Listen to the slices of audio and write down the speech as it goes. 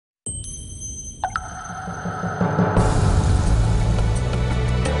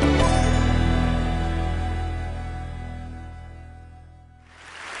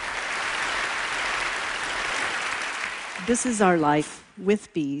This is our life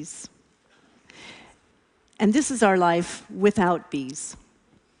with bees. And this is our life without bees.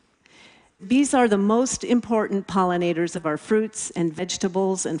 Bees are the most important pollinators of our fruits and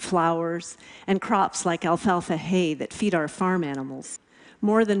vegetables and flowers and crops like alfalfa hay that feed our farm animals.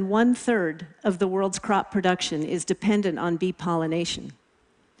 More than 1/3 of the world's crop production is dependent on bee pollination.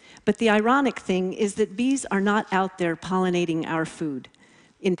 But the ironic thing is that bees are not out there pollinating our food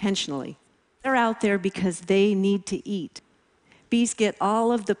intentionally. They're out there because they need to eat. Bees get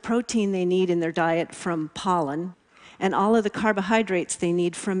all of the protein they need in their diet from pollen and all of the carbohydrates they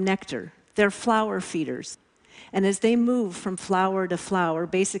need from nectar. They're flower feeders. And as they move from flower to flower,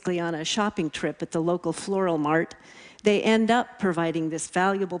 basically on a shopping trip at the local floral mart, they end up providing this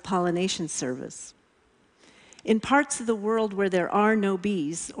valuable pollination service. In parts of the world where there are no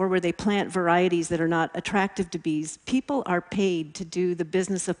bees, or where they plant varieties that are not attractive to bees, people are paid to do the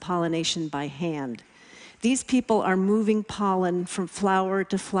business of pollination by hand. These people are moving pollen from flower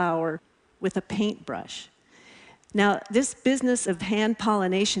to flower with a paintbrush. Now, this business of hand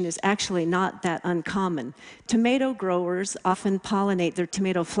pollination is actually not that uncommon. Tomato growers often pollinate their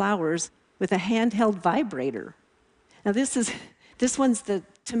tomato flowers with a handheld vibrator. Now, this one's the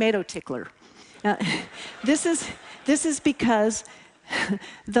tomato tickler. Now, this is because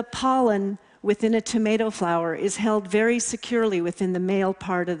the pollen within a tomato flower is held very securely within the male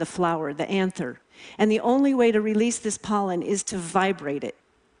part of the flower, the anther. And the only way to release this pollen is to vibrate it.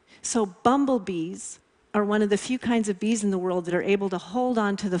 So bumblebees are one of the few kinds of bees in the world that are able to hold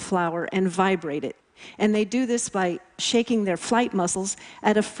on to the flower and vibrate it. And they do this by shaking their flight muscles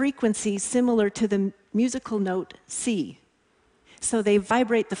at a frequency similar to the musical note C. So they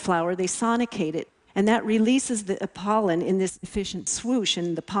vibrate the flower, they sonicate it, and that releases the pollen in this efficient swoosh,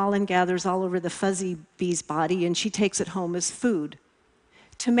 and the pollen gathers all over the fuzzy bee's body, and she takes it home as food.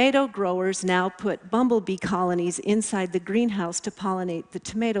 Tomato growers now put bumblebee colonies inside the greenhouse to pollinate the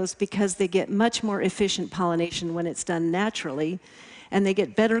tomatoes because they get much more efficient pollination when it's done naturally, and they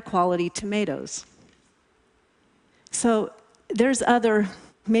get better quality tomatoes. So there's other,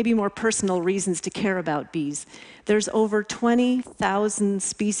 maybe more personal reasons to care about bees. There's over 20,000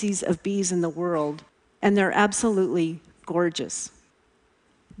 species of bees in the world, and they're absolutely gorgeous.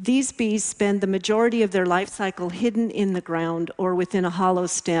 These bees spend the majority of their life cycle hidden in the ground or within a hollow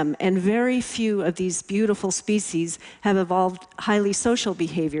stem, and very few of these beautiful species have evolved highly social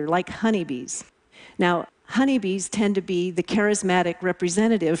behavior, like honeybees. Now, honeybees tend to be the charismatic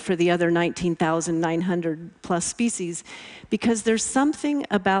representative for the other 19,900 plus species because there's something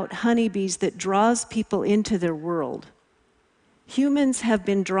about honeybees that draws people into their world. Humans have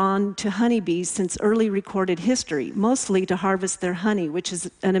been drawn to honeybees since early recorded history, mostly to harvest their honey, which is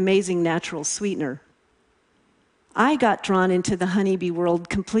an amazing natural sweetener. I got drawn into the honeybee world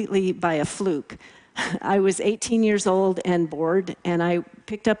completely by a fluke. I was 18 years old and bored, and I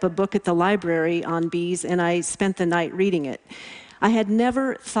picked up a book at the library on bees, and I spent the night reading it. I had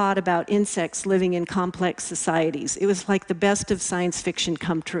never thought about insects living in complex societies. It was like the best of science fiction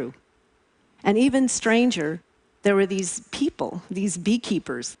come true. And even stranger, there were these people, these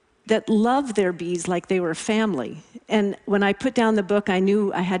beekeepers, that loved their bees like they were family. And when I put down the book, I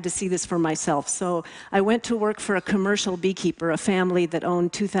knew I had to see this for myself. So I went to work for a commercial beekeeper, a family that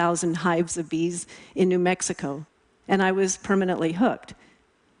owned 2,000 hives of bees in New Mexico. And I was permanently hooked.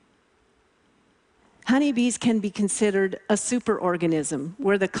 Honeybees can be considered a superorganism,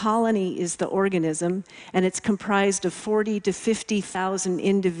 where the colony is the organism, and it's comprised of 40 to 50,000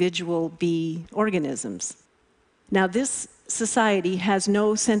 individual bee organisms. Now, this society has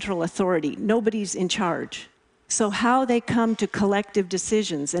no central authority. Nobody's in charge. So how they come to collective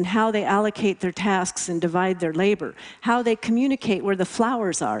decisions and how they allocate their tasks and divide their labor, how they communicate where the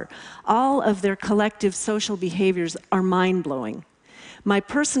flowers are, all of their collective social behaviors are mind-blowing. My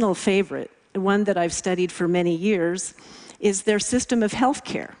personal favorite, the one that I've studied for many years, is their system of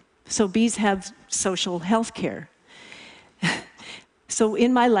healthcare. So bees have social healthcare. So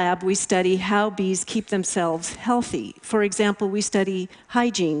in my lab, we study how bees keep themselves healthy. For example, we study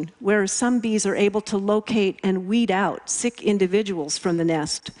hygiene, where some bees are able to locate and weed out sick individuals from the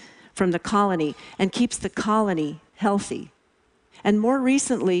nest, from the colony, and keeps the colony healthy. And more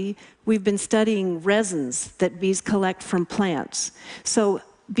recently, we've been studying resins that bees collect from plants. So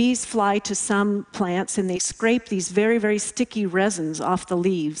bees fly to some plants and they scrape these very, very sticky resins off the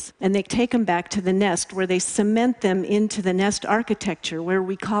leaves, and they take them back to the nest where they cement them into the nest architecture, where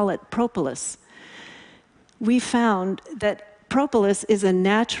we call it propolis. We found that propolis is a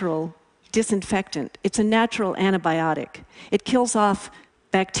natural disinfectant. It's a natural antibiotic. It kills off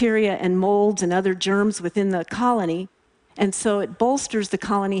bacteria and molds and other germs within the colony, and so it bolsters the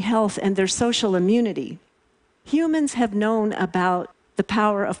colony health and their social immunity. Humans have known about the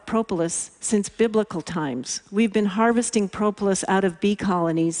power of propolis since biblical times. We've been harvesting propolis out of bee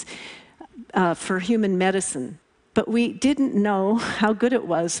colonies for human medicine, but we didn't know how good it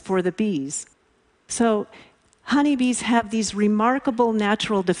was for the bees. So honeybees have these remarkable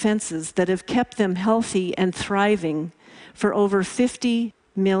natural defenses that have kept them healthy and thriving for over 50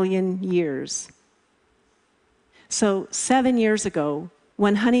 million years. So 7 years ago,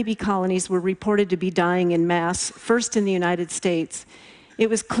 when honeybee colonies were reported to be dying in mass, first in the United States, it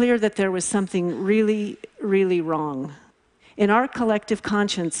was clear that there was something really, really wrong. In our collective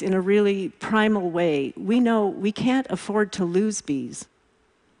conscience, in a really primal way, we know we can't afford to lose bees.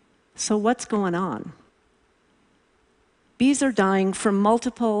 So what's going on? Bees are dying from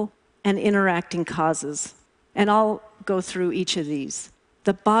multiple and interacting causes, and I'll go through each of these.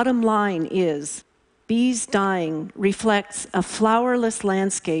 The bottom line is, bees dying reflects a flowerless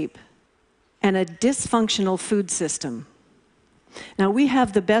landscape and a dysfunctional food system. Now, we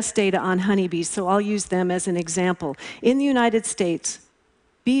have the best data on honeybees, so I'll use them as an example. In the United States,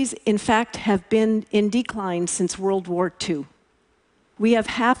 bees, in fact, have been in decline since World War II. We have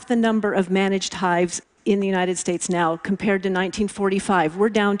half the number of managed hives in the United States now compared to 1945. We're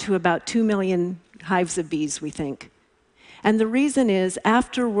down to about 2 million hives of bees, we think. And the reason is,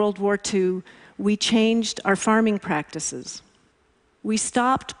 after World War II, we changed our farming practices. We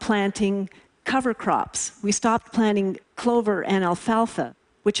stopped planting cover crops. We stopped planting clover and alfalfa,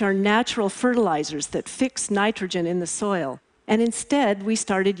 which are natural fertilizers that fix nitrogen in the soil. And instead, we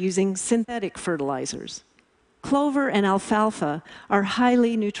started using synthetic fertilizers. Clover and alfalfa are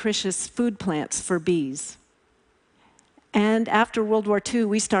highly nutritious food plants for bees. And after World War II,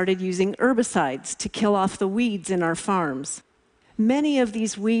 we started using herbicides to kill off the weeds in our farms. Many of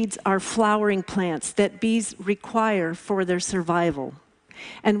these weeds are flowering plants that bees require for their survival.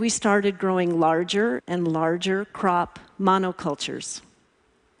 And we started growing larger and larger crop monocultures.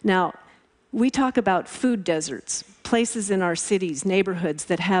 Now, we talk about food deserts, places in our cities, neighborhoods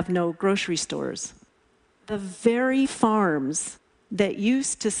that have no grocery stores. The very farms that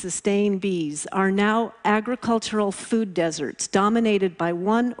used to sustain bees are now agricultural food deserts dominated by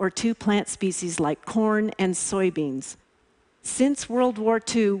 1 or 2 plant species like corn and soybeans. Since World War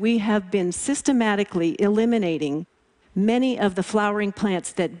II, we have been systematically eliminating many of the flowering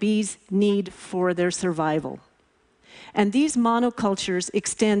plants that bees need for their survival. And these monocultures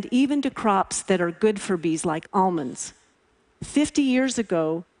extend even to crops that are good for bees, like almonds. 50 years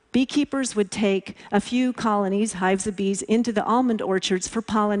ago, beekeepers would take a few colonies, hives of bees, into the almond orchards for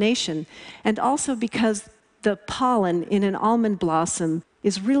pollination, and also because the pollen in an almond blossom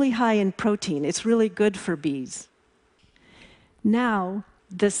is really high in protein. It's really good for bees. Now,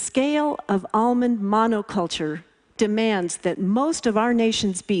 the scale of almond monoculture demands that most of our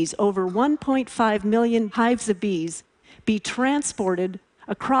nation's bees, over 1.5 million hives of bees, be transported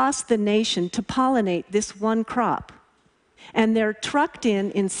across the nation to pollinate this one crop. And they're trucked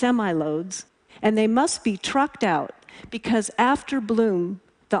in semi-loads, and they must be trucked out because after bloom,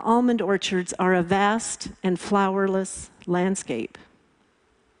 the almond orchards are a vast and flowerless landscape.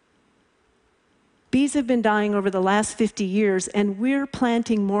 Bees have been dying over the last 50 years, and we're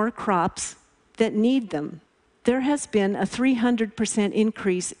planting more crops that need them. There has been a 300%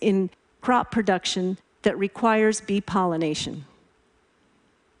 increase in crop production that requires bee pollination.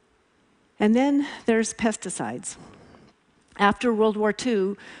 And then there's pesticides. After World War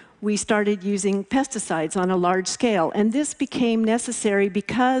II, we started using pesticides on a large scale, and this became necessary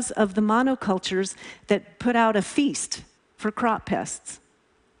because of the monocultures that put out a feast for crop pests.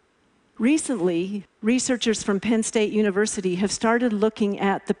 Recently, researchers from Penn State University have started looking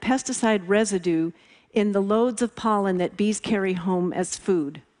at the pesticide residue in the loads of pollen that bees carry home as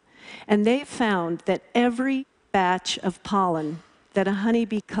food. And they found that every batch of pollen that a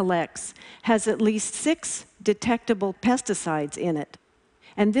honeybee collects has at least 6 detectable pesticides in it.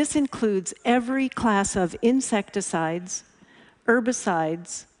 And this includes every class of insecticides,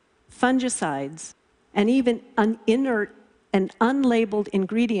 herbicides, fungicides, and even inert and unlabeled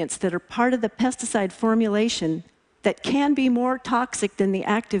ingredients that are part of the pesticide formulation that can be more toxic than the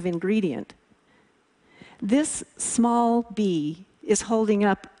active ingredient. This small bee is holding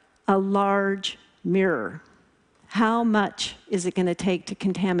up a large mirror. How much is it going to take to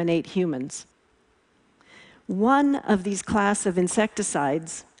contaminate humans? One of these class of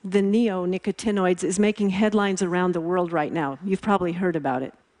insecticides, the neonicotinoids, is making headlines around the world right now. You've probably heard about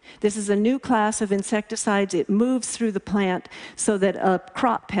it. This is a new class of insecticides. It moves through the plant so that a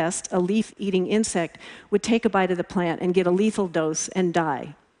crop pest, a leaf-eating insect, would take a bite of the plant and get a lethal dose and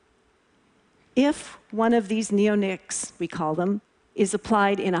die. If one of these neonics, we call them, is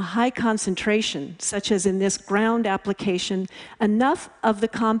applied in a high concentration, such as in this ground application, enough of the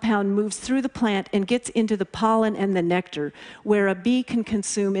compound moves through the plant and gets into the pollen and the nectar, where a bee can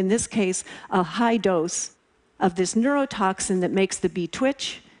consume, in this case, a high dose of this neurotoxin that makes the bee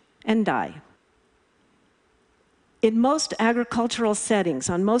twitch and die. In most agricultural settings,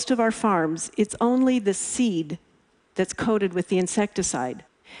 on most of our farms, it's only the seed that's coated with the insecticide.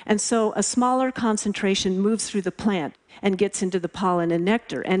 And so a smaller concentration moves through the plant and gets into the pollen and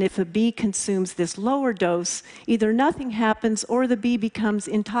nectar. And if a bee consumes this lower dose, either nothing happens or the bee becomes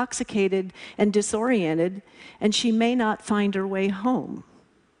intoxicated and disoriented, and she may not find her way home.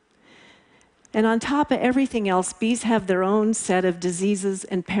 And on top of everything else, bees have their own set of diseases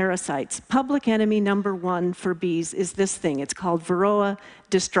and parasites. Public enemy number one for bees is this thing. It's called Varroa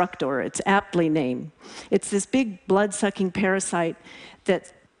destructor. It's aptly named. It's this big blood-sucking parasite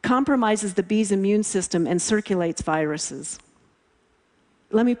that compromises the bee's immune system and circulates viruses.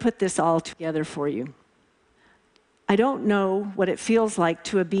 Let me put this all together for you. I don't know what it feels like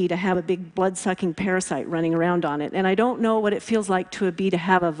to a bee to have a big blood-sucking parasite running around on it, and I don't know what it feels like to a bee to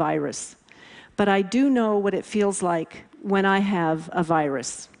have a virus. But I do know what it feels like when I have a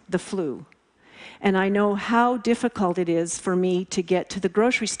virus, the flu. And I know how difficult it is for me to get to the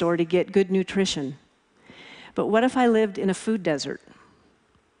grocery store to get good nutrition. But what if I lived in a food desert?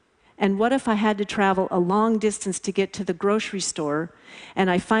 And what if I had to travel a long distance to get to the grocery store, and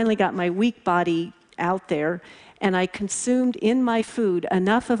I finally got my weak body out there, and I consumed in my food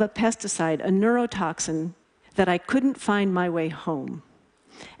enough of a pesticide, a neurotoxin, that I couldn't find my way home?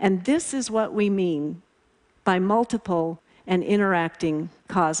 And this is what we mean by multiple and interacting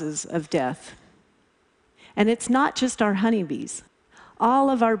causes of death. And it's not just our honeybees.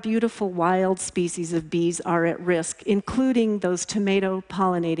 All of our beautiful wild species of bees are at risk, including those tomato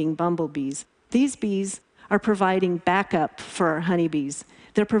pollinating bumblebees. These bees are providing backup for our honeybees.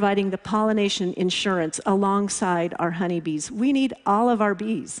 They're providing the pollination insurance alongside our honeybees. We need all of our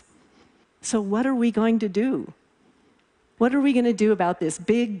bees. So what are we going to do? What are we going to do about this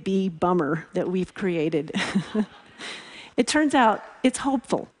big bee bummer that we've created? It turns out it's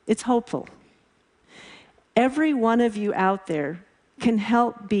hopeful. It's hopeful. Every one of you out there can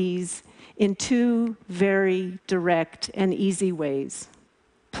help bees in two very direct and easy ways.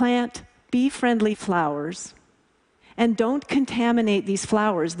 Plant bee-friendly flowers, and don't contaminate these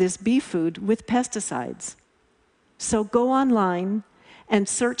flowers, this bee food, with pesticides. So go online and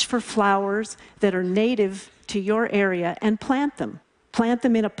search for flowers that are native to your area and plant them. Plant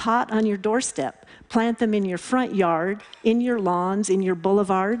them in a pot on your doorstep. Plant them in your front yard, in your lawns, in your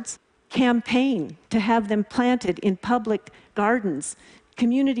boulevards. Campaign to have them planted in public gardens,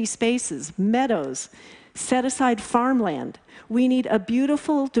 community spaces, meadows. Set aside farmland. We need a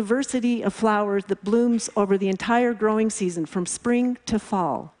beautiful diversity of flowers that blooms over the entire growing season from spring to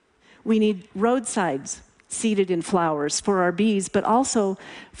fall. We need roadsides seeded in flowers for our bees, but also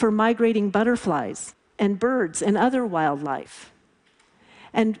for migrating butterflies and birds and other wildlife.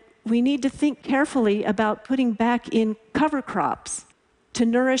 And we need to think carefully about putting back in cover crops to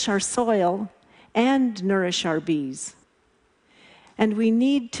nourish our soil and nourish our bees. And we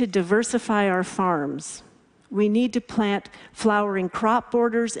need to diversify our farms. We need to plant flowering crop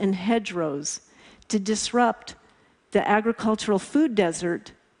borders and hedgerows to disrupt the agricultural food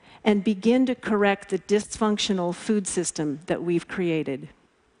desert and begin to correct the dysfunctional food system that we've created.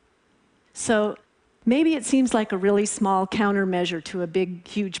 So maybe it seems like a really small countermeasure to a big,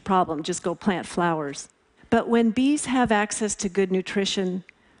 huge problem, just go plant flowers. But when bees have access to good nutrition,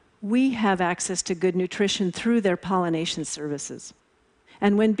 we have access to good nutrition through their pollination services.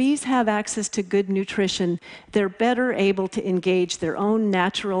 And when bees have access to good nutrition, they're better able to engage their own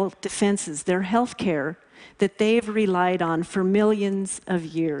natural defenses, their health care that they've relied on for millions of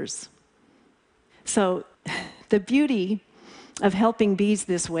years. So the beauty of helping bees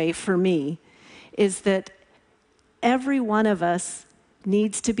this way, for me, is that every one of us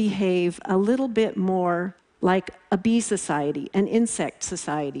needs to behave a little bit more like a bee society, an insect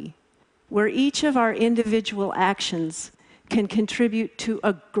society, where each of our individual actions can contribute to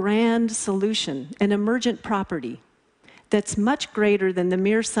a grand solution, an emergent property that's much greater than the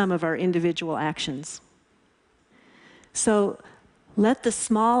mere sum of our individual actions. So let the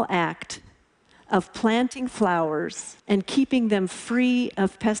small act of planting flowers and keeping them free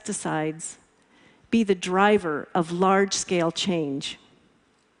of pesticides be the driver of large-scale change.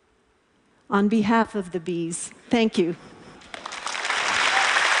 On behalf of the bees, thank you.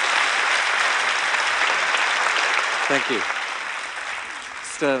 Thank you.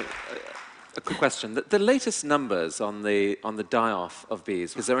 Just a quick question. The latest numbers on the die-off of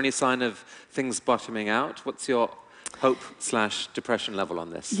bees, is there any sign of things bottoming out? What's your hope/depression level on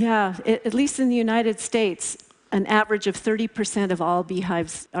this? Yeah, at least in the United States, an average of 30% of all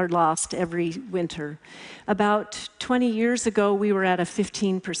beehives are lost every winter. About 20 years ago, we were at a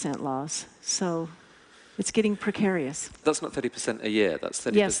 15% loss. So it's getting precarious. That's not 30% a year, that's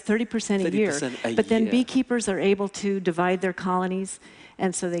 30%. Yes, 30% a year. 30% a but then year. beekeepers are able to divide their colonies,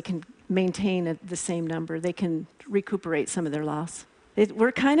 and so they can maintain the same number. They can recuperate some of their loss.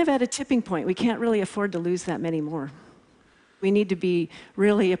 We're kind of at a tipping point. We can't really afford to lose that many more. We need to be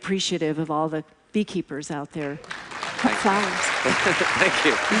really appreciative of all the beekeepers out there. Flowers. Thank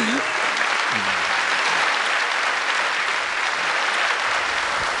you.